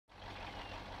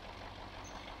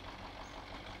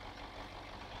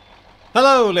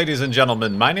Hello, ladies and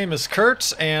gentlemen. My name is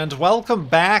Kurt, and welcome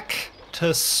back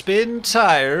to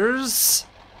SpinTires.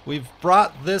 We've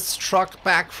brought this truck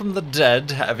back from the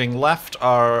dead, having left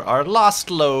our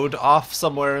lost load off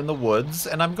somewhere in the woods,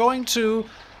 and I'm going to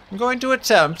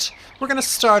attempt. We're going to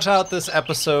start out this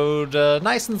episode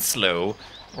nice and slow.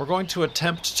 We're going to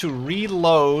attempt to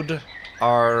reload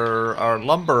our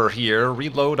lumber here.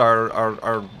 Reload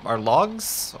our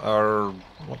logs.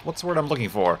 What's the word I'm looking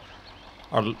for?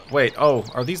 Wait,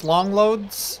 are these long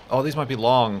loads? Oh, these might be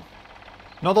long.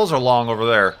 No, those are long over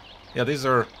there. Yeah, these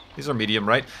are medium,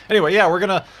 right? Anyway, yeah, we're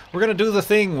gonna do the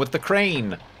thing with the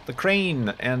crane. The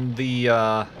crane and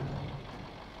the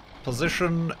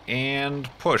position and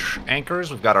push.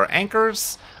 Anchors, we've got our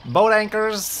anchors, boat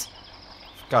anchors.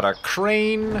 We've got our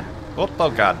crane. Oh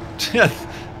god.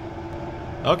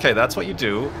 Okay, that's what you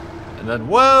do. And then,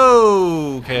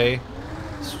 whoa! Okay.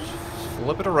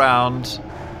 Flip it around.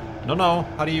 No,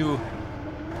 how do you...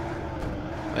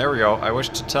 There we go. I wish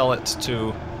to tell it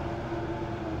to...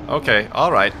 Okay,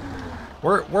 alright.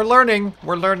 We're learning.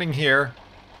 We're learning here.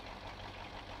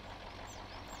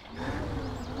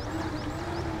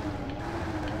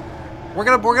 We're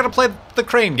gonna play the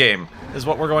crane game, is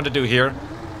what we're going to do here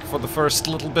for the first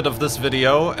little bit of this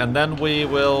video, and then we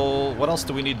will... What else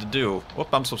do we need to do?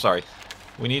 Whoop, I'm so sorry.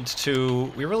 We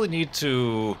really need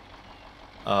to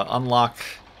unlock...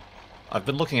 I've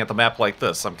been looking at the map like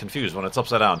this. I'm confused when it's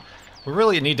upside down. We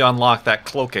really need to unlock that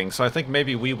cloaking, so I think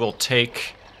maybe we will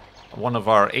take one of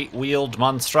our 8-wheeled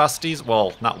monstrosities.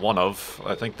 Well, not one of.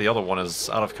 I think the other one is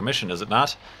out of commission, is it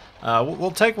not?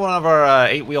 We'll take one of our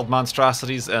 8-wheeled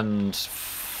monstrosities and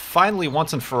finally,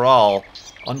 once and for all,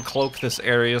 uncloak this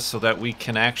area so that we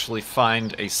can actually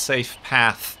find a safe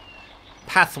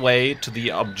pathway to the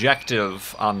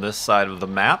objective on this side of the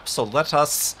map. So let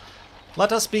us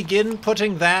begin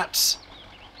putting that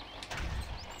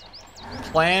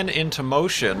plan into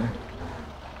motion.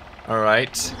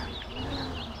 Alright.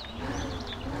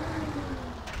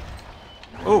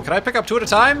 Oh, can I pick up 2 at a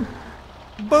time?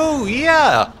 Boo,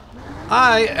 yeah!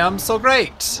 I am so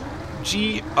great.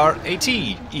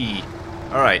 G-R-A-T-E.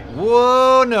 Alright.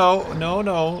 Whoa, no.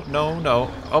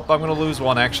 Oh, I'm gonna lose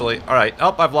one, actually. Alright.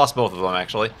 Oh, I've lost both of them,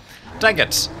 actually. Dang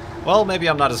it. Well, maybe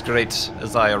I'm not as great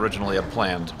as I originally had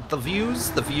planned. The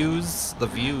views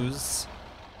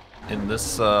in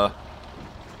this,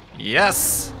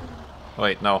 yes!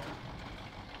 Wait, no.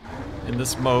 In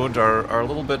this mode are a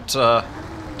little bit,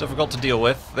 difficult to deal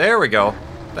with. There we go.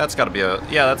 That's gotta be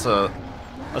that's a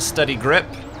steady grip.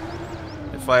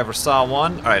 If I ever saw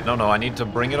one. Alright, no, I need to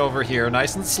bring it over here.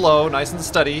 Nice and slow, nice and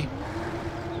steady.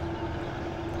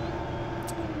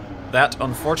 That,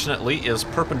 unfortunately, is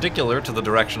perpendicular to the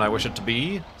direction I wish it to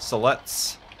be, so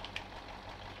let's...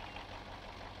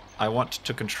 I want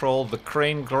to control the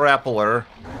crane grappler.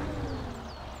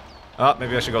 Oh,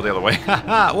 maybe I should go the other way.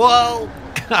 Haha! Whoa!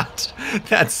 God!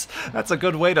 That's a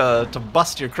good way to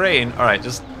bust your crane. Alright,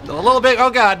 just a little bit. Oh,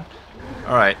 God!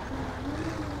 Alright.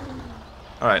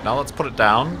 Alright, now let's put it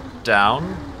down.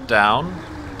 Down.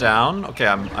 Okay,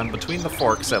 I'm between the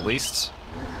forks, at least.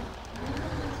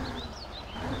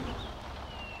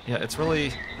 Yeah, it's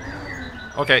really...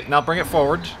 Okay, now bring it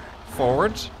forward.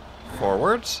 Forward.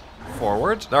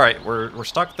 Alright, we're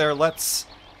stuck there. Let's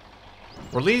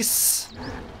release,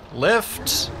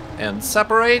 lift, and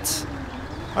separate.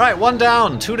 Alright, 1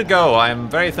 down, 2 to go. I'm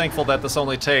very thankful that this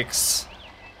only takes...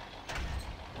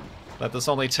 three,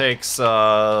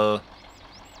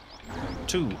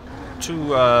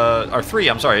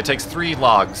 I'm sorry. It takes 3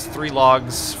 logs. 3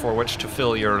 logs for which to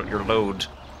fill your load.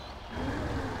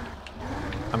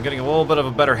 I'm getting a little bit of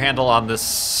a better handle on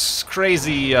this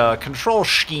crazy control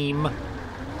scheme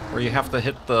where you have to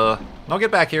hit the... No,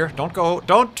 get back here.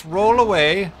 Don't roll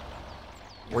away.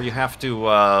 Where you have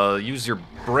to use your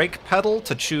brake pedal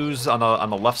to choose on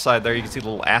the left side there. You can see the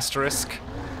little asterisk.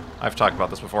 I've talked about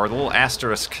this before. The little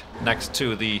asterisk next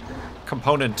to the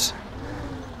component.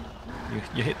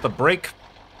 You hit the brake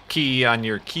key on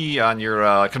your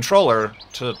controller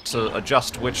to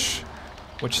adjust which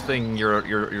thing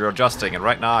you're adjusting, and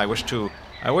right now I wish to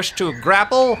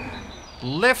grapple,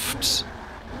 lift,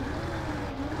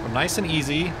 nice and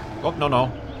easy. Oh,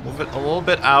 no, move it a little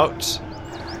bit out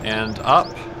and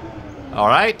up. All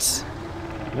right.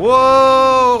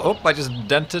 Whoa! Oh, I just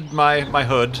dented my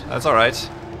hood. That's all right.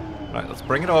 All right, let's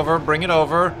bring it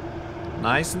over.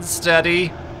 Nice and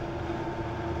steady.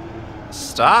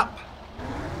 Stop.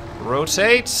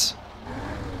 Rotate.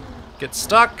 Get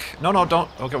stuck. No, don't.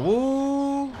 Okay,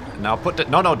 woo. Now put it.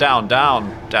 No, down.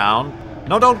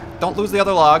 No, don't lose the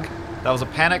other log. That was a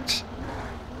panicked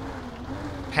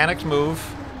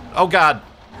move. Oh God.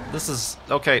 This is...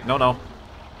 Okay, no.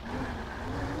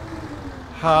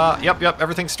 Yep,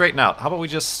 everything's straightened out. How about we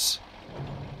just...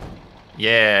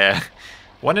 Yeah.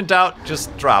 When in doubt,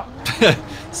 just drop.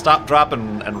 Stop, drop,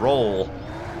 and roll.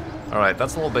 Alright,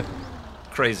 that's a little bit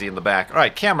crazy in the back.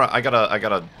 Alright, camera, I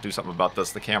gotta do something about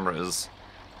this. The camera is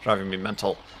driving me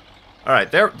mental.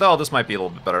 Alright, there, oh, this might be a little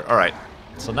bit better. Alright,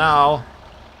 so now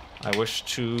I wish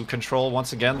to control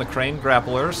once again the crane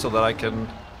grappler so that I can...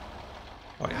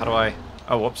 Wait, how do I...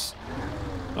 Oh, whoops.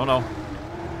 Oh no.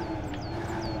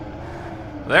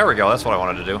 There we go, that's what I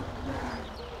wanted to do.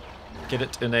 Get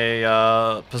it in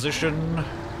a position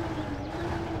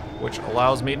which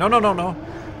allows me... No.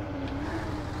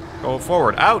 Go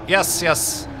forward. Out! Yes,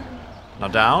 yes. Now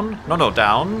down. No,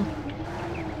 down.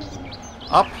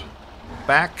 Up.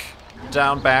 Back.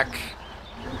 Down, back.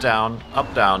 Down.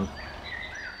 Up, down.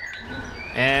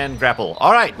 And grapple.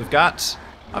 Alright, we've got...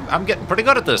 I'm getting pretty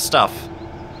good at this stuff.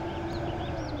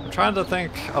 I'm trying to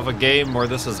think of a game where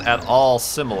this is at all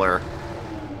similar.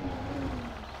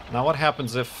 Now what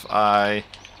happens if I...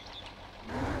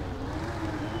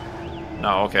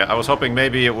 No, okay, I was hoping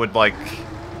maybe it would, like...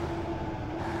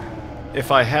 If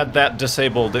I had that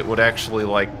disabled, it would actually,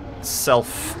 like,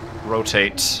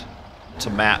 self-rotate to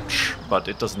match, but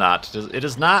it does not. It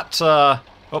is not, oh,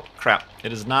 crap.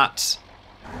 It is not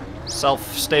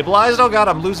self-stabilized. Oh god,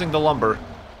 I'm losing the lumber.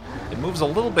 It moves a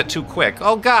little bit too quick.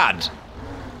 Oh god!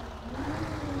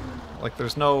 Like,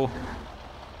 there's no...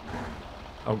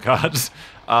 Oh god.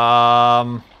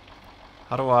 How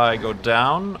do I go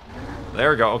down?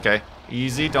 There we go, okay.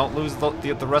 Easy, don't lose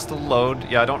the rest of the load.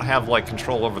 Yeah, I don't have, like,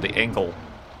 control over the angle.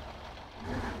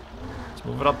 Let's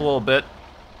move it up a little bit.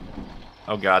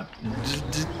 Oh god.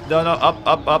 No,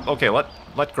 up. Okay,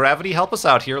 let gravity help us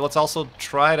out here. Let's also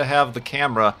try to have the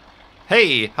camera...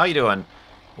 Hey, how you doing?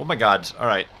 Oh my god,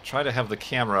 alright. Try to have the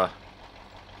camera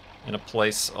in a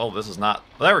place... Oh, this is not...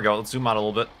 There we go, let's zoom out a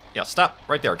little bit. Yeah, stop.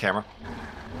 Right there, camera.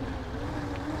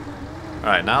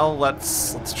 Alright, now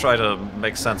let's try to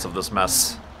make sense of this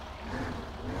mess.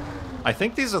 I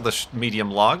think these are the medium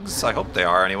logs. I hope they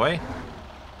are, anyway.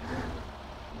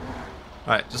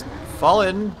 Alright, just fall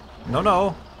in.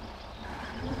 No.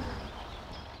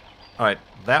 Alright,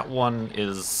 that one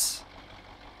is...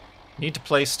 Need to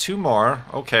place 2 more.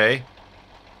 Okay.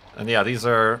 And yeah, these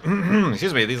are...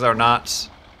 excuse me, these are not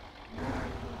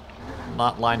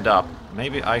lined up.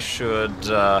 Maybe I should...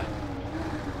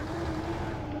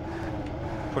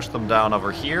 push them down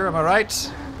over here, am I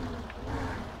right?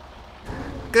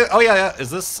 Good. Oh yeah. Is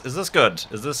this good?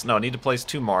 Is this... No, I need to place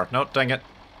 2 more. No, dang it.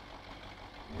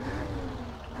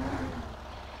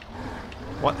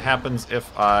 What happens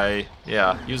if I...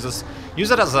 Yeah, use this...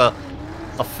 Use it as a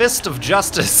fist of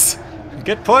justice.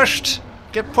 Get pushed!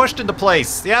 Get pushed into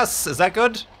place. Yes, is that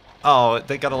good? Oh,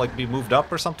 they gotta, like, be moved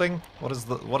up or something? What is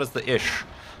the ish?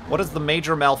 What is the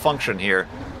major malfunction here?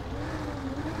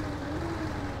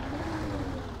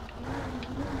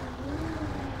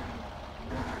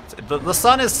 The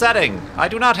sun is setting. I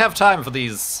do not have time for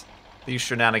these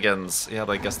shenanigans. Yeah,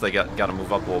 I guess they gotta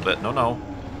move up a little bit. No.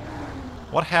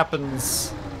 What happens...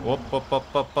 Whoop.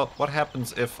 What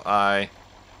happens if I...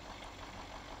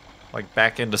 Like,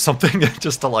 back into something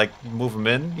just to, like, move them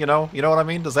in, you know? You know what I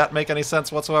mean? Does that make any sense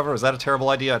whatsoever? Is that a terrible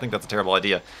idea? I think that's a terrible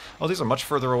idea. Oh, these are much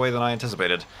further away than I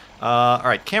anticipated.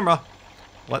 Alright, camera.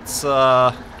 Let's,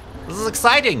 This is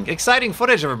exciting! Exciting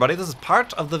footage, everybody! This is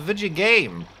part of the video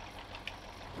game!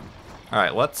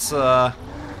 Alright, let's,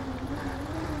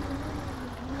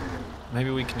 maybe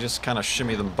we can just kind of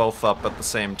shimmy them both up at the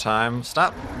same time.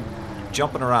 Stop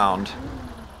jumping around.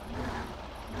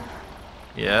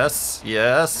 Yes.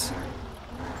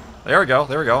 There we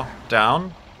go.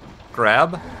 Down.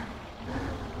 Grab.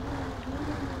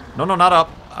 No, not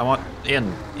up. I want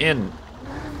in.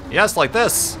 Yes, like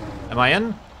this. Am I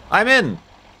in? I'm in!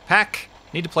 Pack.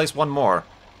 Need to place 1 more.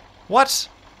 What?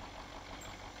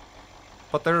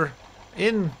 But they're...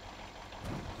 in.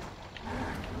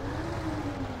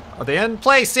 Are they in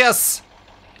place? Yes!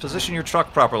 Position your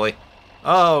truck properly.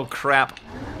 Oh, crap.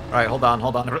 Alright, hold on.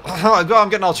 Oh, I'm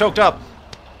getting all choked up.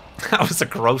 That was a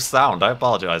gross sound. I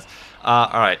apologize.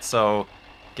 Alright, so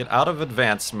get out of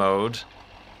advanced mode.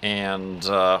 And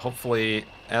hopefully,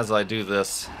 as I do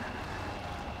this...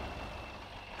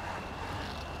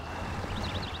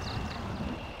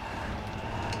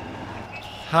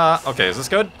 Okay, is this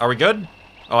good? Are we good?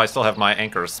 Oh, I still have my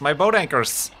anchors. My boat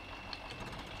anchors!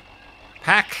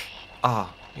 Pack!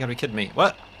 Oh, you gotta be kidding me.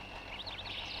 What?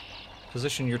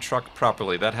 Position your truck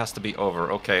properly. That has to be over.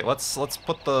 Okay, let's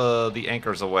put the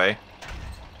anchors away.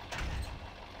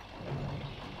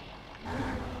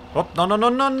 Oh,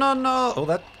 no. Oh,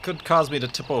 that could cause me to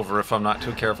tip over if I'm not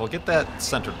too careful. Get that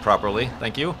centered properly.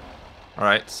 Thank you.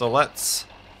 Alright, so let's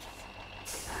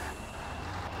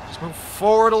move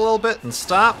forward a little bit and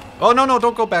stop. Oh, no, no,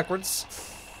 don't go backwards.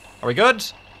 Are we good?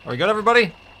 Are we good,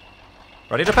 everybody?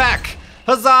 Ready to pack.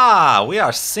 Huzzah! We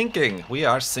are sinking. We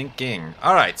are sinking.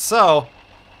 All right, so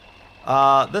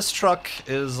this truck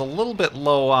is a little bit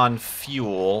low on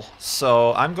fuel,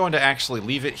 so I'm going to actually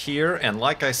leave it here. And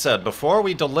like I said, before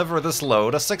we deliver this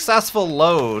load, a successful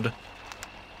load,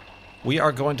 we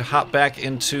are going to hop back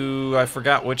into, I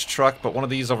forgot which truck, but one of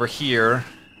these over here.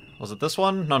 Was it this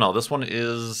one? No, no, this one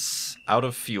is out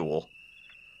of fuel.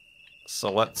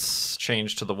 So let's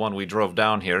change to the one we drove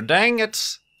down here. Dang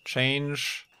it!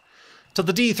 Change to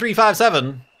the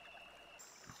D357.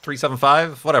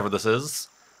 375, whatever this is.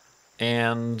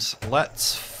 And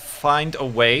let's find a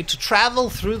way to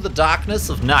travel through the darkness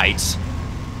of night.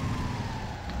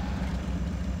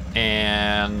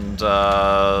 And,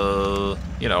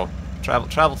 you know,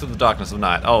 travel through the darkness of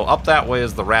night. Oh, up that way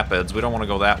is the rapids. We don't want to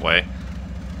go that way.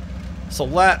 So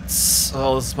let's...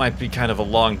 Oh, this might be kind of a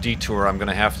long detour I'm going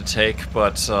to have to take,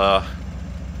 but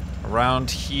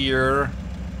around here,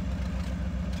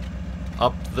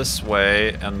 up this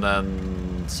way, and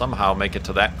then somehow make it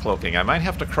to that cloaking. I might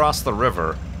have to cross the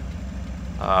river,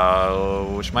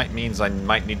 which means I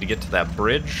might need to get to that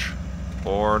bridge,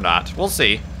 or not. We'll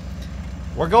see.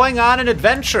 We're going on an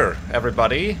adventure,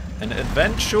 everybody. An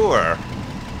adventure.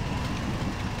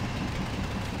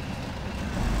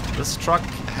 This truck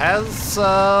has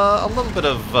a little bit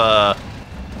of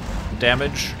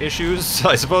damage issues,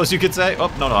 I suppose you could say. Oh,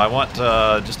 no, no, I want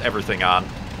just everything on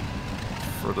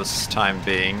for this time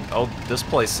being. Oh, this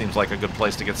place seems like a good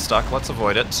place to get stuck. Let's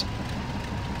avoid it.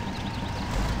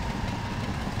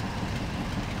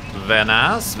 Very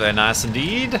nice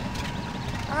indeed.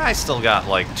 I still got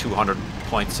like 200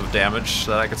 points of damage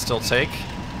that I could still take.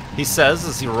 He says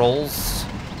as he rolls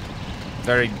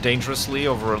very dangerously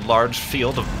over a large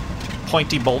field of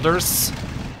pointy boulders.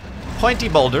 Pointy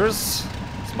boulders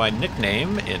is my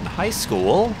nickname in high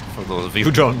school, for those of you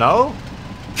who don't know.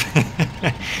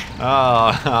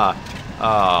 Oh,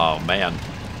 man.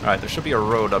 Alright, there should be a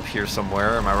road up here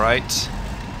somewhere, am I right?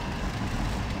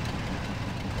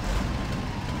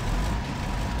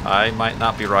 I might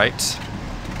not be right.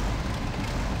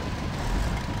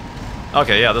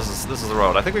 Okay, yeah, this is the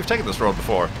road. I think we've taken this road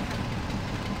before.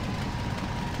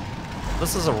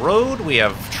 This is a road we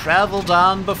have traveled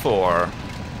on before.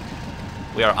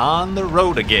 We are on the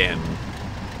road again,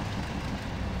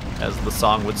 as the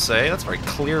song would say. That's very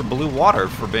clear blue water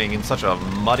for being in such a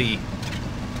muddy,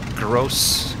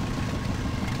 gross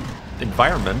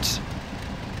environment.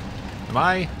 Am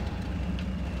I?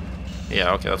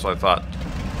 Yeah, okay, that's what I thought.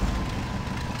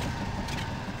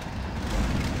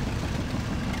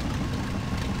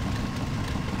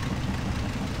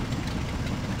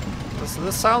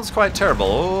 This sounds quite terrible.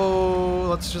 Oh,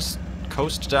 let's just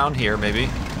coast down here, maybe.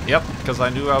 Yep, because I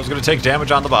knew I was going to take damage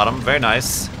on the bottom. Very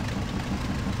nice.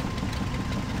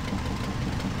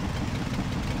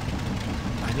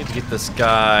 I need to get this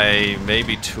guy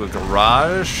maybe to a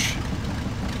garage.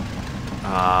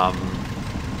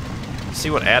 See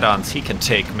what add-ons he can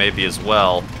take maybe as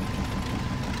well.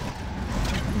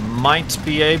 Might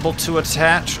be able to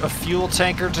attach a fuel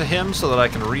tanker to him so that I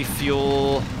can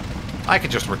refuel. I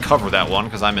could just recover that one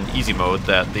because I'm in easy mode,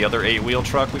 that the other 8-wheel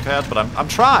truck we've had, but I'm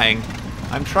trying.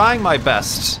 I'm trying my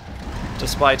best,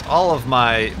 despite all of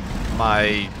my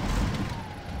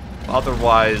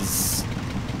otherwise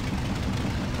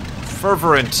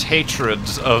fervent hatred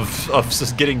of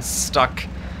just getting stuck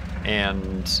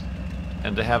and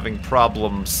having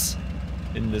problems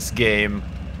in this game.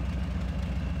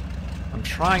 I'm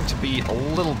trying to be a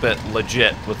little bit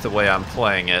legit with the way I'm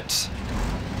playing it.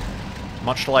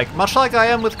 Much like I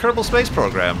am with Kerbal Space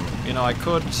Program. You know, I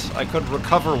could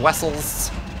recover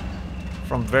vessels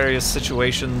from various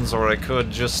situations, or I could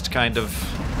just kind of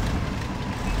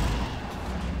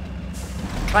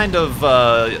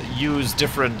use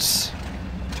different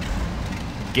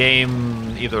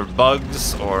game either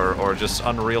bugs or just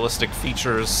unrealistic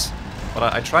features.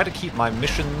 But I try to keep my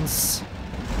missions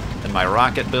and my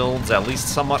rocket builds at least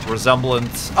somewhat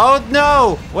resemblant. Oh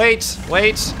no! Wait,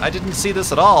 I didn't see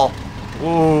this at all.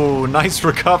 Ooh, nice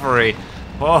recovery.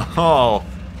 Oh,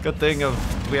 good thing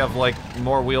we have like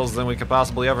more wheels than we could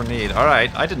possibly ever need. All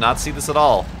right, I did not see this at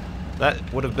all.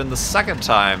 That would have been the second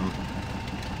time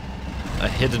a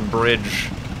hidden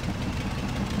bridge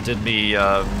did me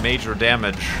major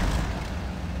damage.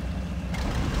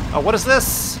 Oh, what is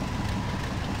this?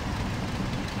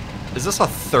 Is this a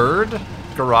third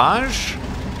garage?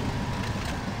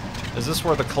 Is this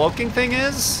where the cloaking thing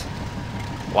is?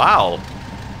 Wow.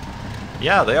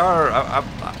 Yeah, they are.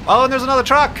 Oh, and there's another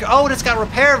truck. Oh, and it's got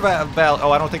repair valve. Oh,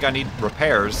 I don't think I need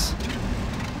repairs.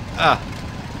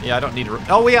 Yeah, I don't need...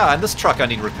 Oh, yeah, and this truck I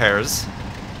need repairs.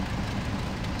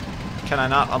 Can I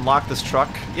not unlock this truck?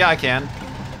 Yeah, I can.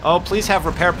 Oh, please have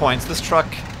repair points. This truck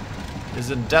is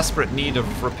in desperate need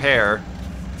of repair.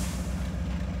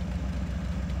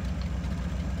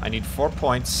 I need 4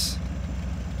 points.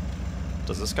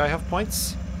 Does this guy have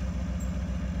points?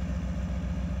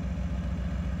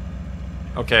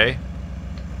 Okay.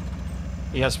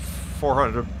 He has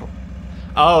 400...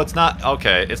 Oh, it's not...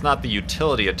 Okay, it's not the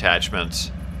utility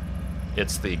attachment.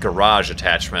 It's the garage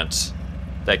attachment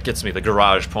that gets me the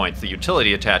garage points. The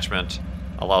utility attachment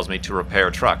allows me to repair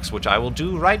trucks, which I will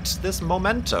do right this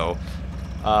momento.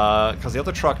 Because the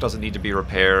other truck doesn't need to be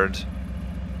repaired,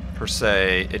 per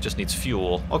se. It just needs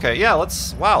fuel. Okay, yeah,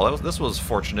 let's... Wow, this was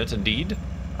fortunate indeed.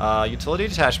 Utility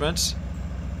attachment.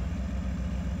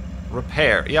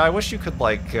 Repair. Yeah, I wish you could,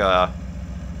 like...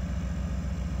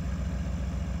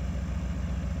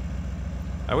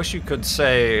 I wish you could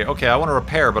say, okay, I want to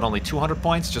repair, but only 200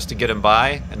 points just to get him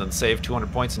by, and then save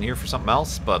 200 points in here for something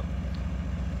else, but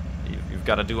you've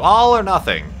got to do all or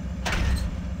nothing.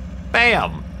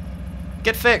 Bam!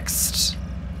 Get fixed!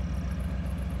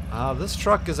 This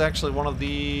truck is actually one of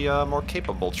the more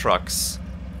capable trucks.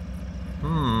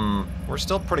 We're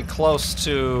still pretty close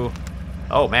to...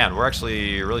 Oh man, we're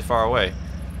actually really far away.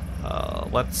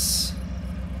 Let's...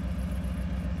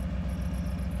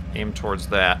 aim towards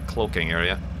that cloaking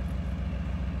area.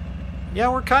 Yeah,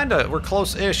 we're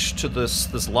close-ish to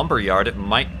this lumber yard. It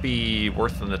might be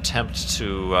worth an attempt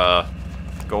to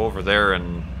go over there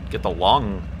and get the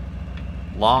long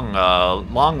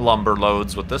lumber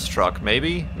loads with this truck.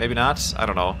 Maybe not. I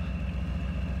don't know.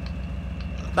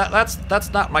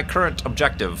 That's not my current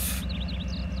objective.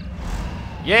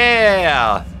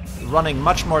 Yeah, running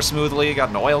much more smoothly. Got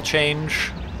an oil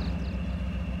change,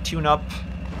 tune up.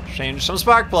 Change some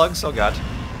spark plugs, oh god.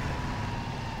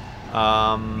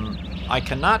 I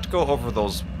cannot go over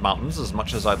those mountains as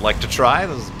much as I'd like to try,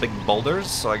 those big boulders,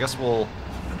 so I guess we'll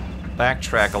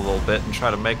backtrack a little bit and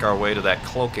try to make our way to that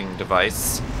cloaking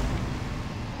device.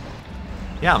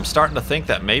 Yeah, I'm starting to think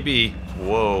that maybe,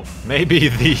 whoa, maybe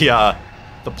the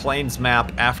plains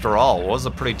map after all was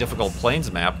a pretty difficult plains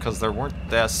map, because there weren't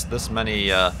these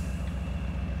many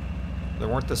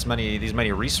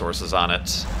resources on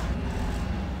it.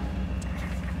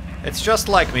 It's just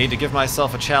like me to give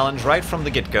myself a challenge right from the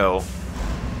get-go.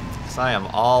 Because I am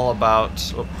all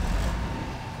about...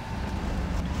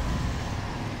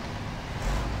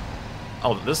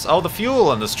 Oh, the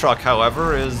fuel in this truck,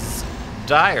 however, is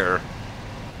dire.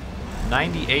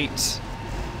 98.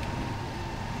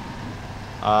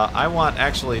 I want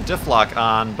actually diff lock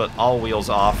on, but all wheels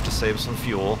off to save some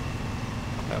fuel.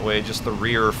 That way, just the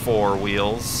rear 4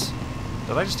 wheels.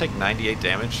 Did I just take 98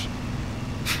 damage?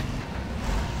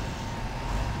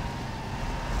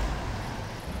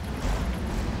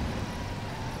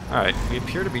 Alright, we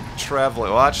appear to be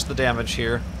traveling. Watch the damage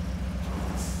here.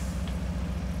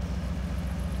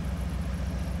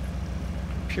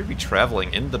 We appear to be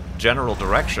traveling in the general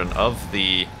direction of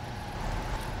the...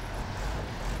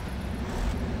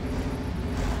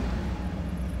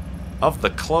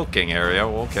 cloaking area.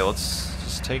 Well, okay, let's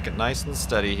just take it nice and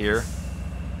steady here.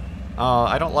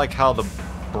 I don't like how the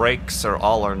brakes are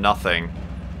all or nothing.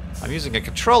 I'm using a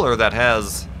controller that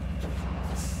has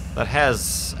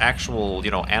actual,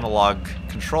 you know, analog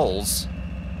controls,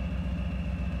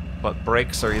 but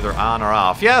brakes are either on or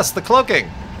off. Yes, the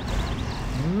cloaking!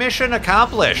 Mission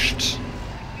accomplished!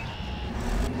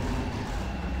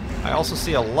 I also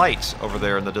see a light over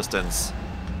there in the distance.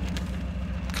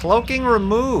 Cloaking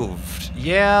removed!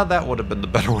 Yeah, that would have been the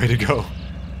better way to go.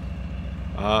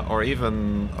 Or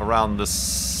even around this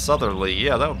southerly.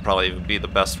 Yeah, that would probably be the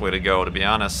best way to go, to be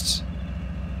honest.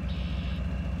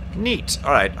 Neat.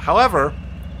 Alright, however,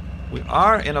 we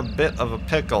are in a bit of a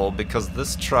pickle because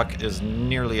this truck is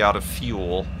nearly out of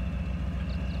fuel.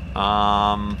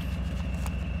 I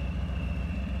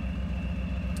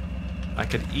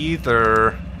could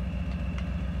either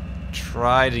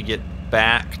try to get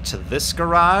back to this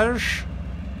garage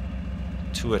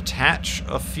to attach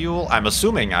a fuel. I'm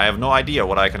assuming, I have no idea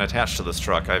what I can attach to this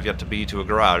truck. I have yet to be to a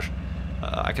garage.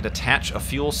 I could attach a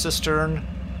fuel cistern.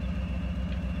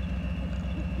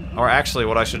 Or actually,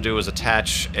 what I should do is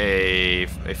attach a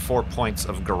 4 points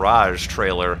of garage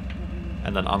trailer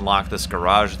and then unlock this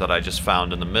garage that I just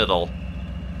found in the middle.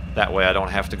 That way I don't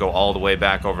have to go all the way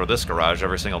back over this garage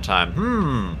every single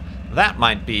time. That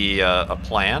might be a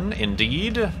plan,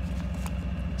 indeed.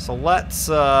 So let's,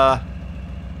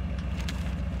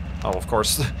 Oh, of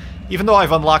course, even though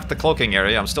I've unlocked the cloaking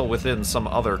area, I'm still within some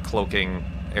other cloaking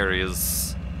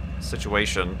areas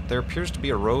situation. There appears to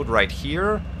be a road right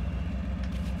here.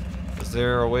 Is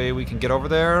there a way we can get over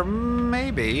there?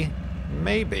 Maybe.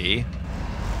 Maybe.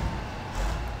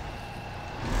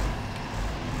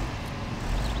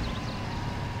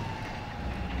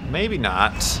 Maybe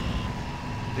not.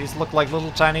 These look like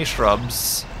little tiny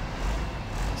shrubs.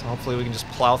 So hopefully we can just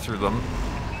plow through them.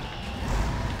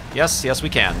 Yes, yes we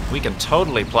can. We can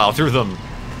totally plow through them.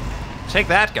 Take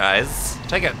that, guys.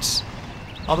 Take it.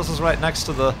 Oh, this is right next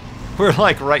to the... We're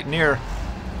like right near.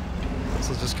 This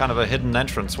is just kind of a hidden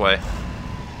entranceway.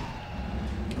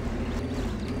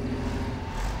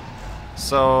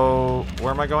 So,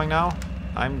 where am I going now?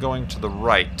 I'm going to the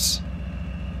right.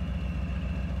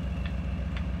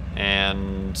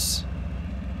 And...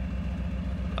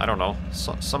 I don't know.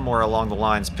 Somewhere along the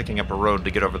lines picking up a road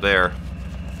to get over there.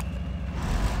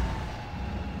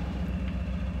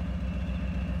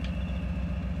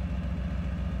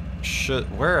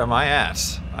 Where am I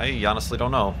at? I honestly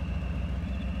don't know.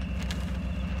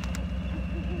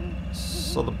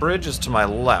 So the bridge is to my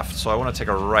left, so I want to take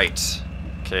a right.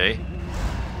 Okay.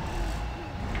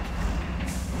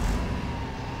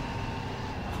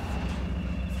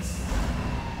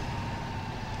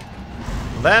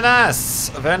 Very nice!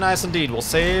 Very nice indeed. We'll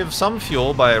save some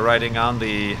fuel by riding on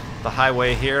the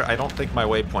highway here. I don't think my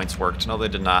waypoints worked. No, they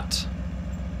did not.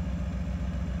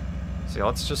 See,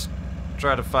 let's just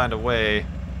try to find a way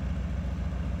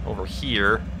over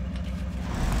here.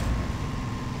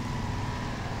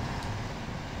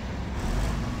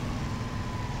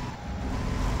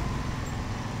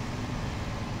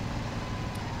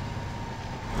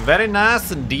 Very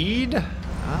nice indeed.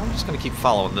 I'm just going to keep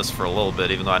following this for a little bit,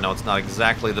 even though I know it's not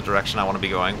exactly the direction I want to be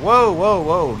going. Whoa, whoa,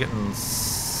 whoa! Getting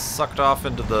sucked off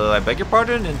into the... I beg your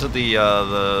pardon? Into the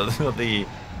the...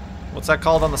 What's that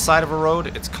called on the side of a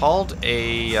road? It's called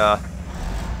a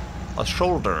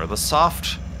shoulder. The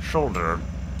soft shoulder.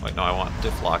 Wait, no, I want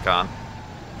diff lock on.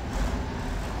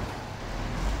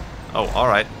 Oh,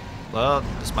 alright.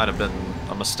 This might have been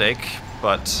a mistake,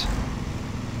 but...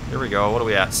 Here we go. What are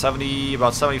we at? 70,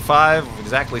 about 75.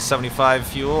 Exactly 75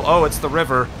 fuel. Oh, it's the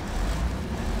river.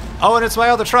 Oh, and it's my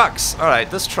other trucks. All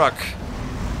right, this truck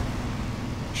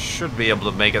should be able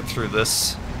to make it through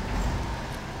this.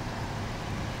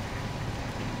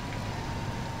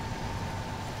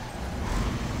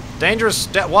 Dangerous.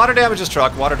 Water damages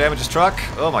truck. Water damages truck.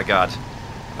 Oh my god.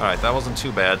 All right, that wasn't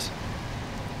too bad.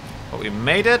 But we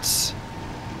made it.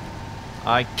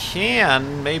 I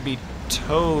can maybe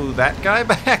tow that guy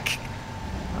back.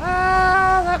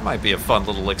 That might be a fun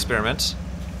little experiment.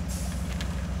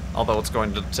 Although it's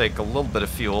going to take a little bit of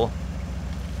fuel.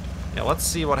 Yeah, let's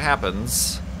see what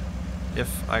happens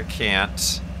if I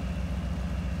can't.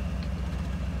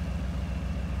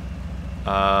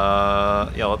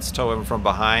 Yeah, let's tow him from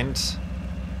behind.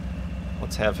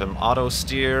 Let's have him auto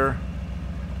steer.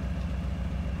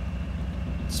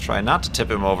 Let's try not to tip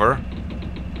him over.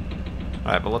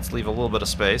 Alright, but let's leave a little bit of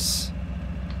space.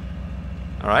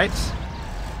 Alright.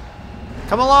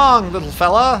 Come along, little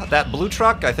fella. That blue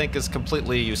truck, I think, is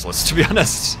completely useless, to be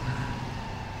honest.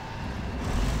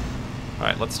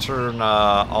 Alright, let's turn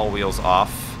all wheels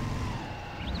off.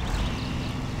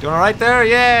 Doing alright there?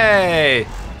 Yay!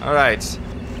 Alright.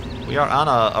 We are on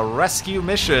a rescue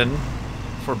mission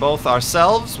for both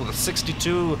ourselves, with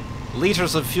 62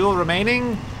 liters of fuel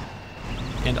remaining,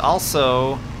 and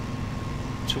also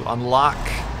to unlock...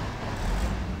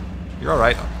 You're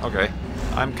alright. Okay.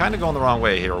 I'm kind of going the wrong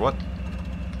way here. What?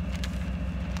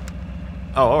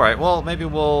 Oh, alright. Well, maybe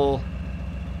we'll...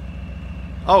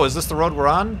 Oh, is this the road we're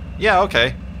on? Yeah,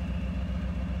 okay.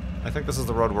 I think this is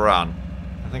the road we're on.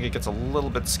 I think it gets a little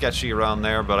bit sketchy around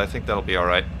there, but I think that'll be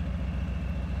alright.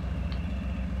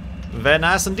 Very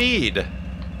nice indeed.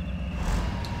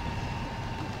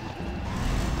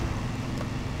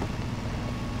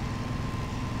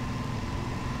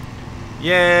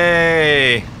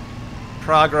 Yay!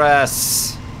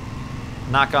 Progress.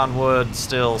 Knock on wood,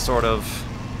 still, sort of.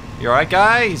 You alright,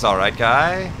 guy? He's alright,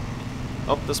 guy.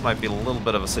 Oh, this might be a little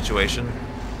bit of a situation.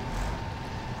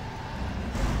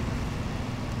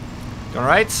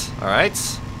 Alright,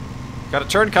 alright. Got a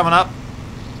turn coming up.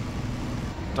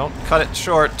 Don't cut it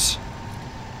short.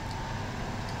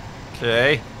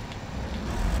 Okay.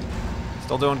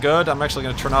 Still doing good. I'm actually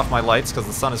going to turn off my lights because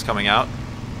the sun is coming out.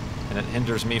 And it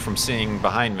hinders me from seeing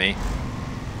behind me.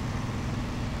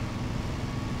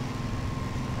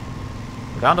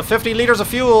 We're down to 50 liters of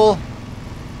fuel.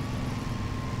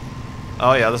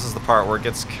 Oh yeah, this is the part where it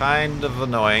gets kind of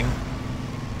annoying.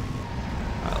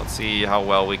 Alright, let's see how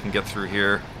well we can get through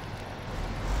here.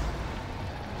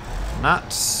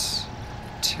 Not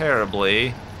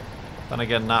terribly. Then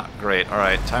again, not great.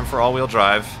 Alright, time for all-wheel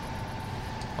drive.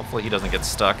 Hopefully he doesn't get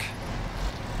stuck.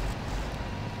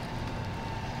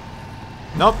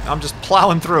 Nope, I'm just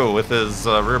plowing through with his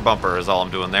rear bumper is all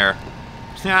I'm doing there.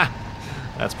 Yeah,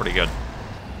 that's pretty good.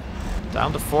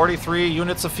 Down to 43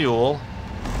 units of fuel.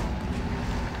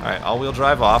 Alright, all-wheel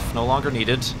drive off, no longer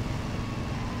needed.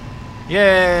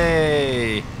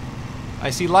 Yay! I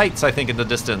see lights, I think, in the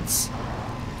distance.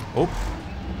 Oh,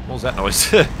 what was that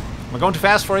noise? Am I going too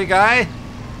fast for you, guy?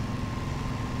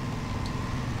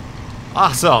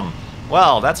 Awesome!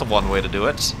 Well, that's a one way to do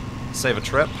it. Save a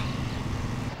trip.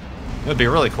 It would be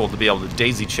really cool to be able to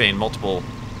daisy chain multiple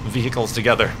vehicles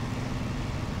together.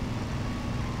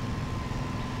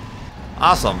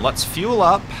 Awesome, let's fuel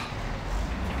up.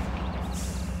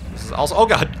 This is also, oh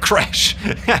god, crash!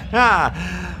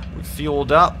 We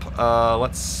fueled up.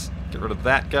 Let's get rid of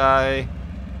that guy.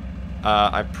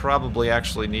 I probably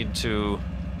actually need to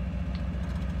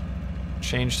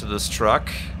change to this truck.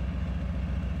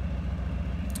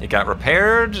 It got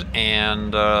repaired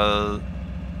and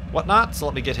whatnot, so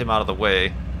let me get him out of the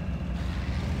way.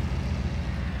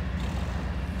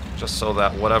 Just so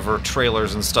that whatever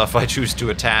trailers and stuff I choose to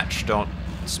attach don't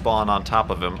spawn on top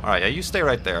of him. Alright, yeah, you stay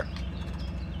right there.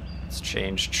 Let's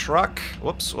change truck.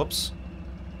 Whoops, whoops.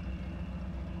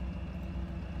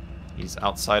 He's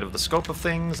outside of the scope of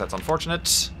things. That's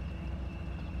unfortunate.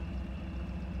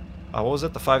 What was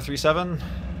it? The 537?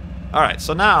 Alright,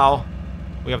 so now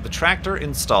we have the tractor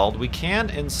installed. We can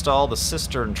install the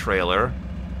cistern trailer.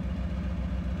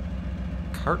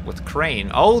 Cart with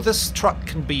crane. Oh, this truck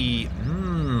can be...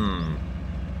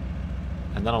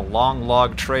 And then a long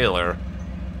log trailer.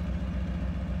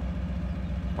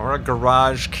 Or a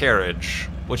garage carriage,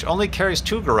 which only carries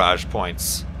 2 garage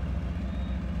points.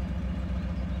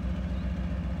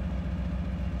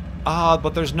 Ah,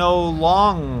 but there's no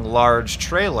long, large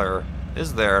trailer,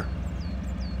 is there?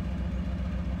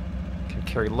 Can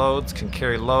carry loads, can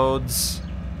carry loads.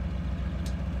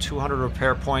 200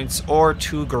 repair points or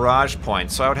 2 garage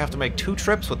points. So I would have to make 2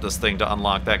 trips with this thing to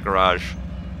unlock that garage.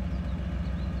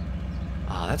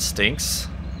 Ah, that stinks.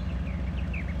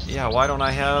 Yeah, why don't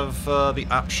I have the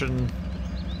option...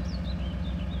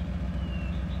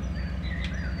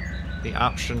 The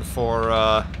option for,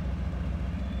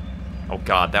 Oh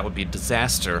god, that would be a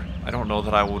disaster. I don't know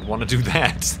that I would want to do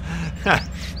that.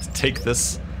 Take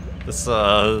this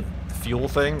fuel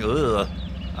thing? Ugh.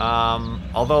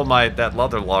 Although that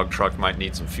leather log truck might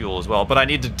need some fuel as well, but I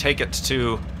need to take it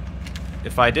to...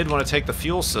 If I did want to take the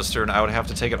fuel cistern, I would have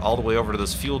to take it all the way over to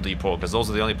this fuel depot, because those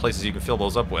are the only places you can fill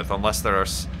those up with, unless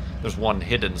there's one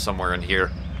hidden somewhere in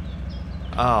here.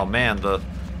 Oh man, the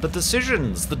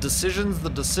decisions, the decisions, the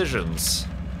decisions.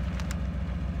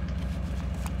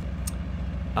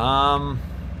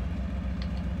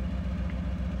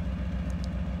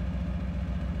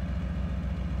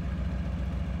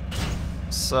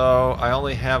 So I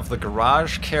only have the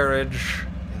garage carriage.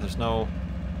 There's no...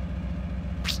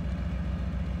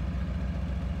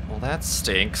 Well, that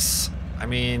stinks. I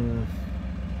mean...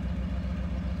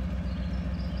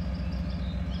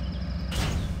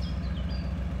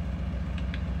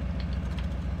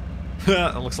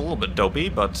 It looks a little bit dopey,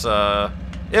 but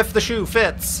if the shoe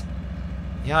fits.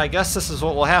 Yeah, I guess this is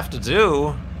what we'll have to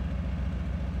do.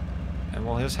 And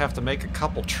we'll just have to make a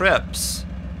couple trips.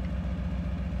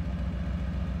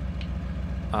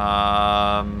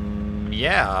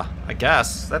 Yeah, I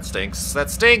guess. That stinks. That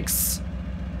stinks!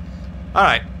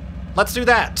 Alright, let's do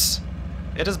that.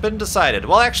 It has been decided.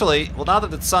 Well, actually, now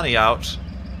that it's sunny out,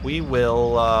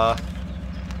 we'll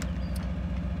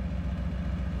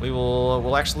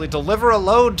actually deliver a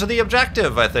load to the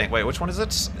objective, I think. Wait, which one is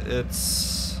it?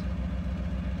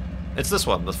 It's this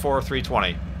one, the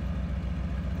 4320.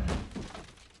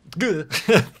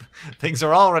 Things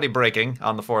are already breaking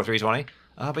on the 4320.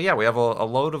 But yeah, we have a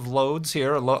load of loads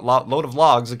here, a load of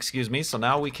logs, excuse me. So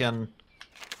now we can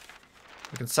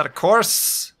set a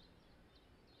course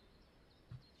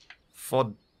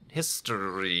for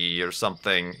history or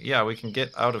something. Yeah, we can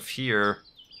get out of here.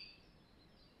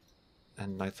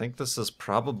 And I think this is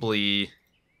probably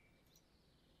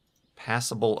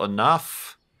passable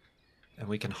enough. And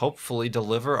we can hopefully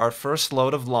deliver our first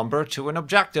load of lumber to an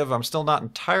objective. I'm still not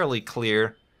entirely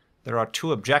clear. There are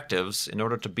 2 objectives. In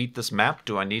order to beat this map,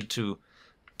 do I need to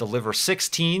deliver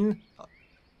 16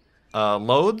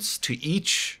 loads to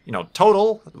each,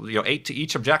 total, 8 to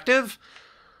each objective?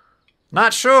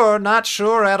 Not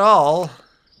sure at all.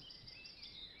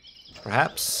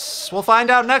 Perhaps we'll find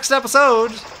out next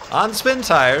episode on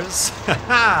SpinTires.